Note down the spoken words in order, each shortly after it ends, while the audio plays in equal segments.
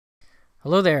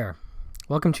Hello there.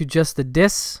 Welcome to Just the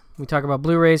Dis. We talk about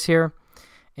Blu-rays here.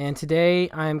 And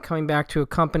today I'm coming back to a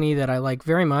company that I like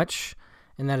very much,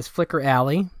 and that is Flicker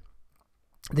Alley.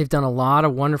 They've done a lot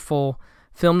of wonderful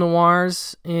film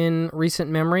noirs in recent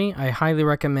memory. I highly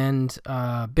recommend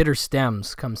Bitter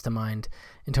Stems comes to mind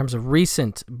in terms of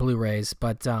recent Blu-rays,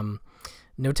 but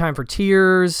No Time for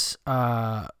Tears.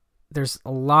 There's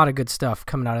a lot of good stuff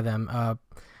coming out of them.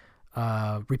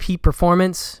 Repeat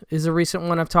Performance is a recent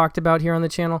one I've talked about here on the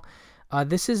channel.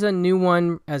 This is a new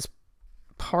one as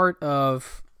part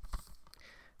of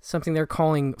something they're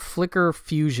calling Flicker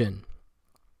Fusion.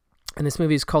 And this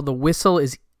movie is called The Whistle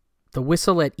at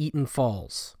Eaton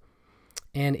Falls.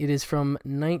 And it is from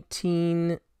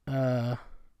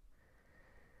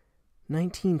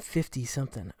 1950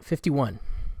 something, 51.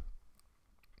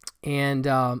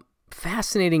 And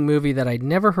fascinating movie that I'd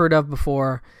never heard of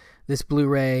before this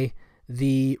Blu-ray.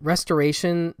 The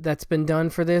restoration that's been done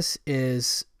for this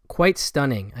is quite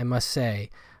stunning, I must say.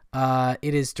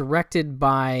 It is directed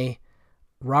by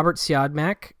Robert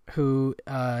Siodmak, who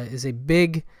is a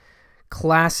big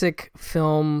classic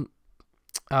film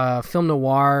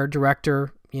noir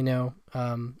director. You know,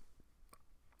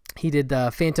 he did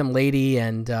The Phantom Lady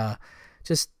and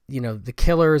just, you know, The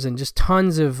Killers and just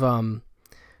tons of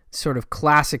sort of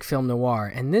classic film noir.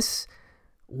 And this,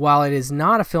 while it is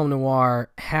not a film noir,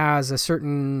 has a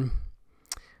certain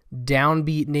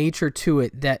downbeat nature to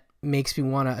it that makes me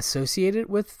want to associate it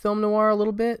with film noir a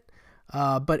little bit.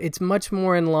 But it's much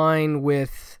more in line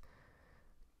with,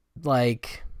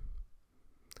 like,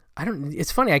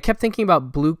 it's funny, I kept thinking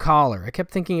about Blue Collar. I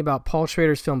kept thinking about Paul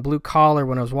Schrader's film Blue Collar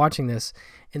when I was watching this,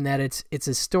 in that it's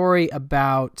a story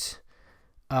about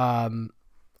a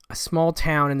small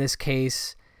town, in this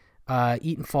case,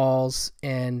 Eaton Falls,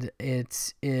 and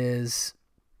it is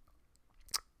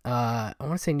I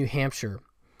want to say New Hampshire,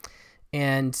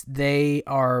 and they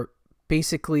are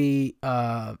basically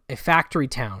a factory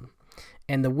town,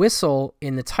 and the whistle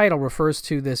in the title refers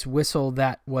to this whistle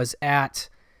that was at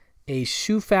a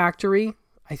shoe factory,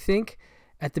 I think,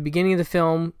 at the beginning of the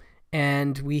film,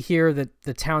 and we hear that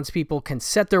the townspeople can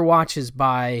set their watches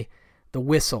by the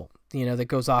whistle, you know, that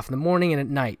goes off in the morning and at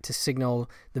night to signal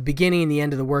the beginning and the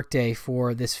end of the workday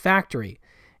for this factory.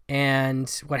 And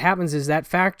what happens is that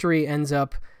factory ends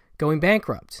up going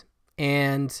bankrupt.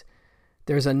 And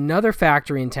there's another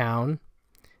factory in town,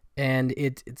 and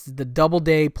it's the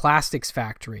Doubleday Plastics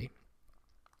Factory.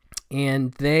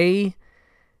 And they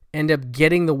end up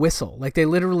getting the whistle. Like, they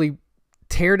literally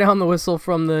tear down the whistle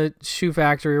from the shoe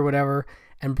factory or whatever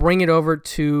and bring it over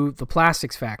to the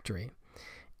plastics factory.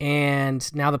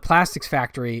 And now the plastics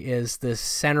factory is the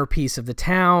centerpiece of the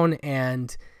town,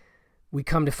 and we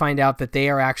come to find out that they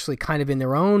are actually kind of in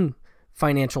their own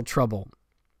financial trouble.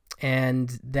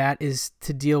 And that is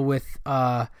to deal with,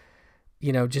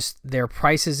 you know, just their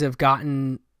prices have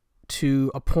gotten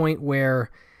to a point where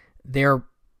they're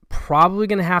probably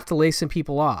going to have to lay some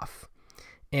people off.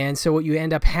 And so what you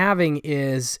end up having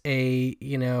is a,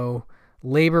 you know,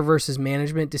 labor versus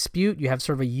management dispute. You have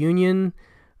sort of a union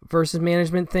versus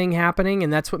management thing happening,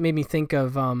 and that's what made me think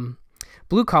of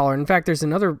Blue Collar. In fact, there's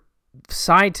another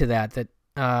side to that that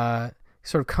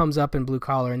sort of comes up in Blue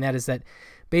Collar, and that is that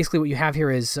basically what you have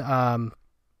here is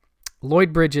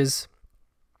Lloyd Bridges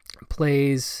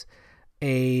plays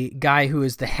a guy who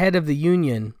is the head of the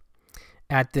union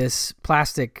at this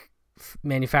plastic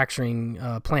manufacturing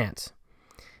plant,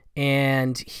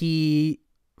 and he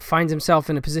finds himself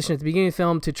in a position at the beginning of the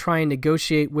film to try and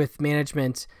negotiate with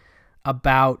management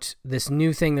about this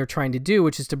new thing they're trying to do,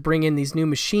 which is to bring in these new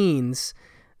machines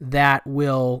that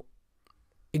will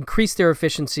increase their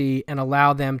efficiency and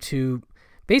allow them to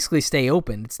basically stay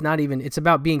open. It's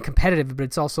about being competitive, but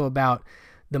it's also about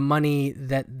the money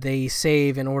that they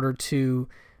save in order to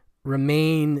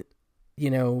remain,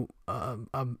 you know,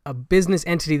 a business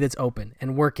entity that's open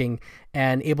and working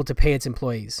and able to pay its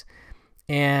employees.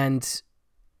 And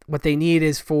what they need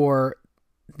is for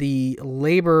the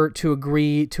labor to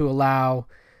agree to allow,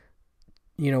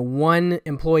 you know, one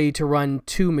employee to run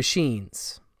two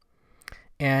machines.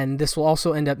 And this will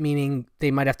also end up meaning they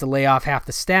might have to lay off half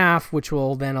the staff, which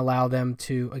will then allow them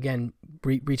to, again,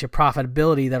 reach a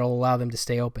profitability that will allow them to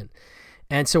stay open.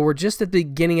 And so we're just at the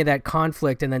beginning of that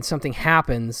conflict, and then something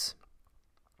happens,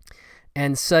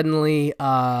 and suddenly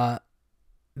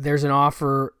there's an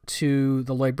offer to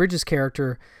the Lloyd Bridges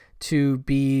character to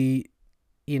be,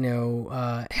 you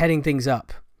know, heading things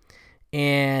up.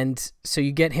 And so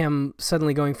you get him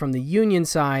suddenly going from the union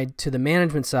side to the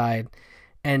management side,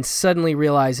 and suddenly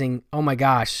realizing, oh my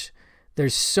gosh,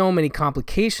 there's so many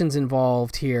complications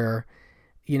involved here,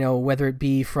 whether it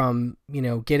be from,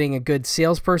 getting a good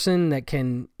salesperson that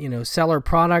can, sell our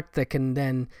product, that can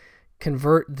then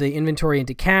convert the inventory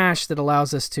into cash that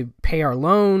allows us to pay our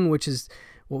loan, which is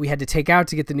what we had to take out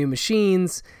to get the new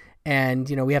machines. And,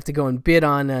 we have to go and bid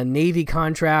on a Navy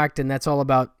contract, and that's all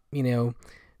about,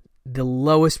 the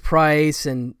lowest price.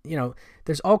 And,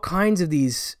 there's all kinds of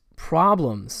these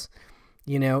problems,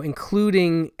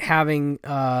 including having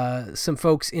some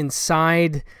folks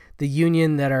inside the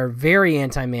union that are very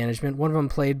anti-management. One of them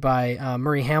played by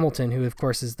Murray Hamilton, who of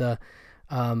course is the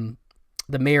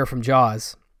mayor from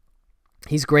Jaws.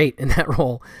 He's great in that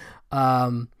role.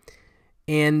 And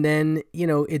then,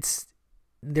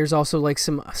 there's also like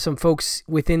some folks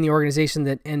within the organization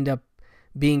that end up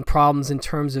being problems in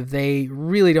terms of they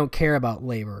really don't care about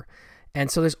labor.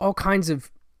 And so there's all kinds of,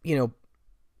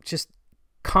 just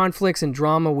conflicts and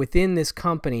drama within this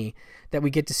company that we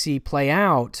get to see play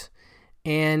out.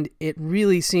 And it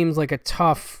really seems like a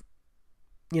tough,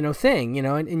 thing,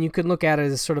 and you could look at it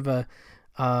as sort of a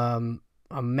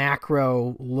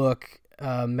macro look,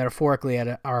 metaphorically,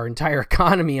 at our entire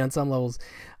economy on some levels.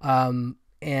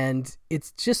 And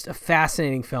it's just a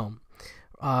fascinating film.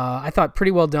 I thought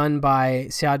pretty well done by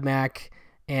Siodmak,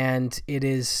 and it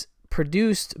is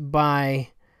produced by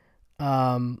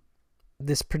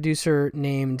this producer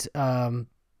named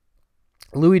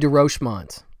Louis de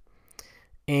Rochemont.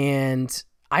 And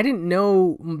I didn't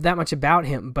know that much about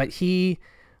him, but he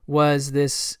was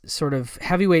this sort of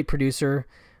heavyweight producer,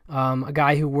 a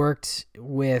guy who worked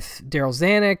with Daryl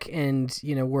Zanuck and,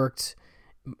 worked,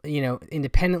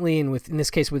 independently, and in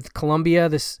this case with Columbia.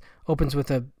 This opens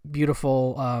with a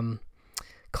beautiful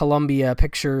Columbia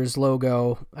Pictures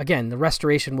logo. Again, the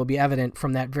restoration will be evident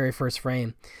from that very first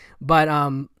frame. But,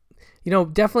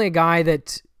 definitely a guy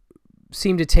that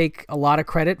seemed to take a lot of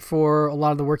credit for a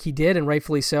lot of the work he did, and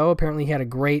rightfully so. Apparently he had a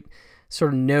great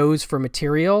sort of nose for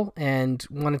material and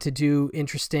wanted to do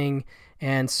interesting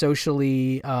and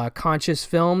socially conscious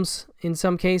films in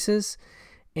some cases.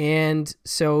 And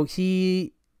so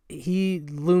he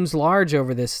looms large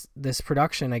over this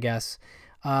production, I guess.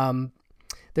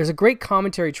 There's a great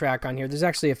commentary track on here. There's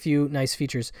actually a few nice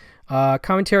features.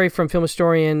 Commentary from film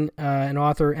historian and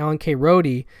author Alan K.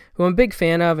 Rode, who I'm a big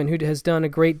fan of and who has done a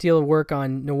great deal of work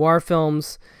on noir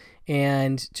films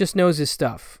and just knows his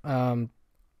stuff.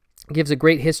 Gives a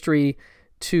great history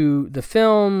to the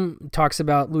film, talks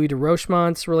about Louis de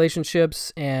Rochemont's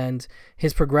relationships and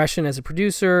his progression as a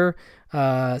producer,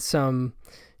 some,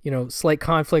 slight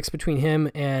conflicts between him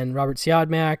and Robert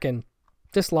Siodmak, and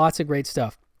just lots of great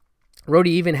stuff. Rode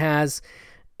even has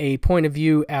a point of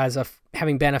view as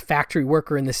having been a factory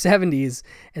worker in the 70s,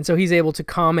 and so he's able to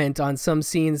comment on some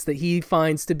scenes that he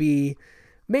finds to be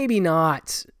maybe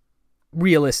not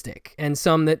realistic, and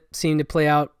some that seem to play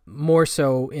out more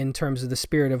so in terms of the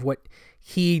spirit of what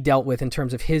he dealt with in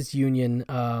terms of his union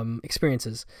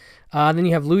experiences. Then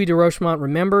you have Louis de Rochemont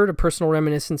Remembered, a personal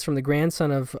reminiscence from the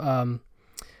grandson of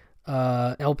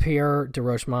L. Pierre de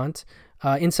Rochemont.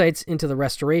 Insights into the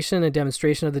restoration, a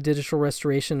demonstration of the digital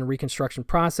restoration and reconstruction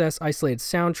process, isolated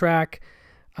soundtrack.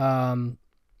 Carlton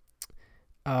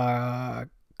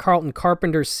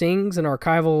Carpenter sings an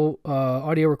archival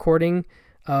audio recording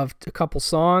of a couple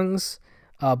songs.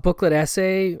 Booklet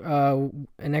essay,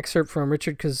 an excerpt from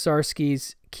Richard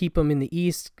Kosarsky's Keep 'Em in the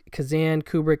East, Kazan,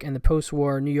 Kubrick, and the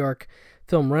Post-War New York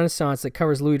Film Renaissance that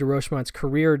covers Louis de Rochemont's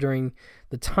career during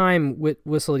the time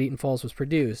Whistle at Eaton Falls was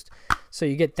produced. So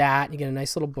you get that. You get a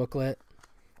nice little booklet.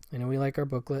 I know we like our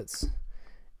booklets.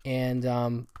 And,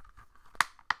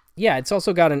 yeah, it's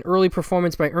also got an early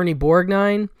performance by Ernie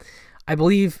Borgnine. I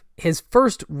believe his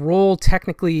first role,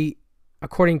 technically,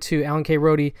 according to Alan K.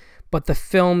 Rode, but the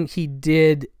film he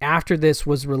did after this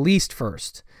was released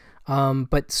first.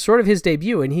 But sort of his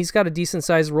debut, and he's got a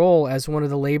decent-sized role as one of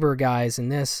the labor guys in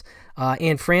this.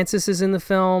 Anne Francis is in the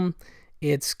film.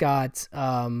 It's got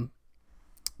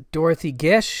Dorothy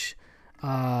Gish.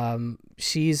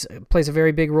 She's plays a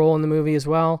very big role in the movie as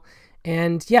well.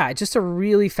 And, yeah, just a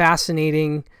really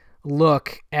fascinating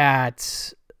look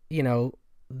at,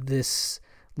 this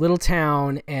little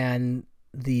town and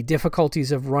the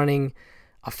difficulties of running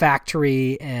a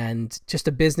factory and just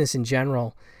a business in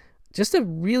general. Just a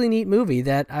really neat movie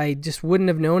that I just wouldn't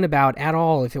have known about at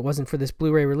all if it wasn't for this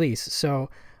Blu-ray release. So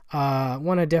I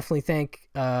want to definitely thank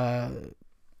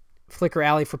Flickr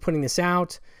Alley for putting this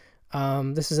out.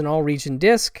 This is an all-region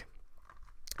disc,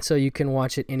 so you can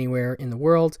watch it anywhere in the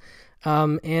world.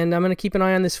 And I'm going to keep an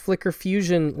eye on this Flickr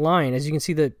Fusion line. As you can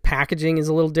see, the packaging is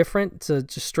a little different. It's a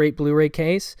just straight Blu-ray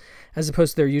case as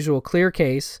opposed to their usual clear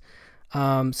case.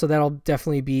 So that'll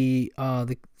definitely be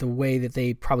the way that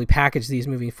they probably package these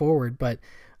moving forward. But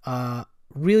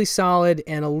really solid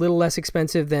and a little less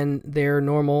expensive than their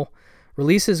normal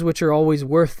releases, which are always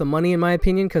worth the money in my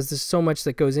opinion because there's so much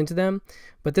that goes into them.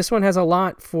 But this one has a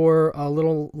lot for a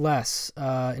little less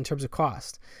in terms of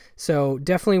cost. So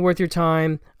definitely worth your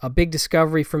time. A big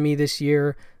discovery for me this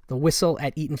year, The Whistle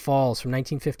at Eaton Falls from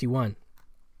 1951.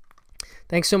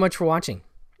 Thanks so much for watching.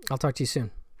 I'll talk to you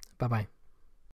soon. Bye-bye.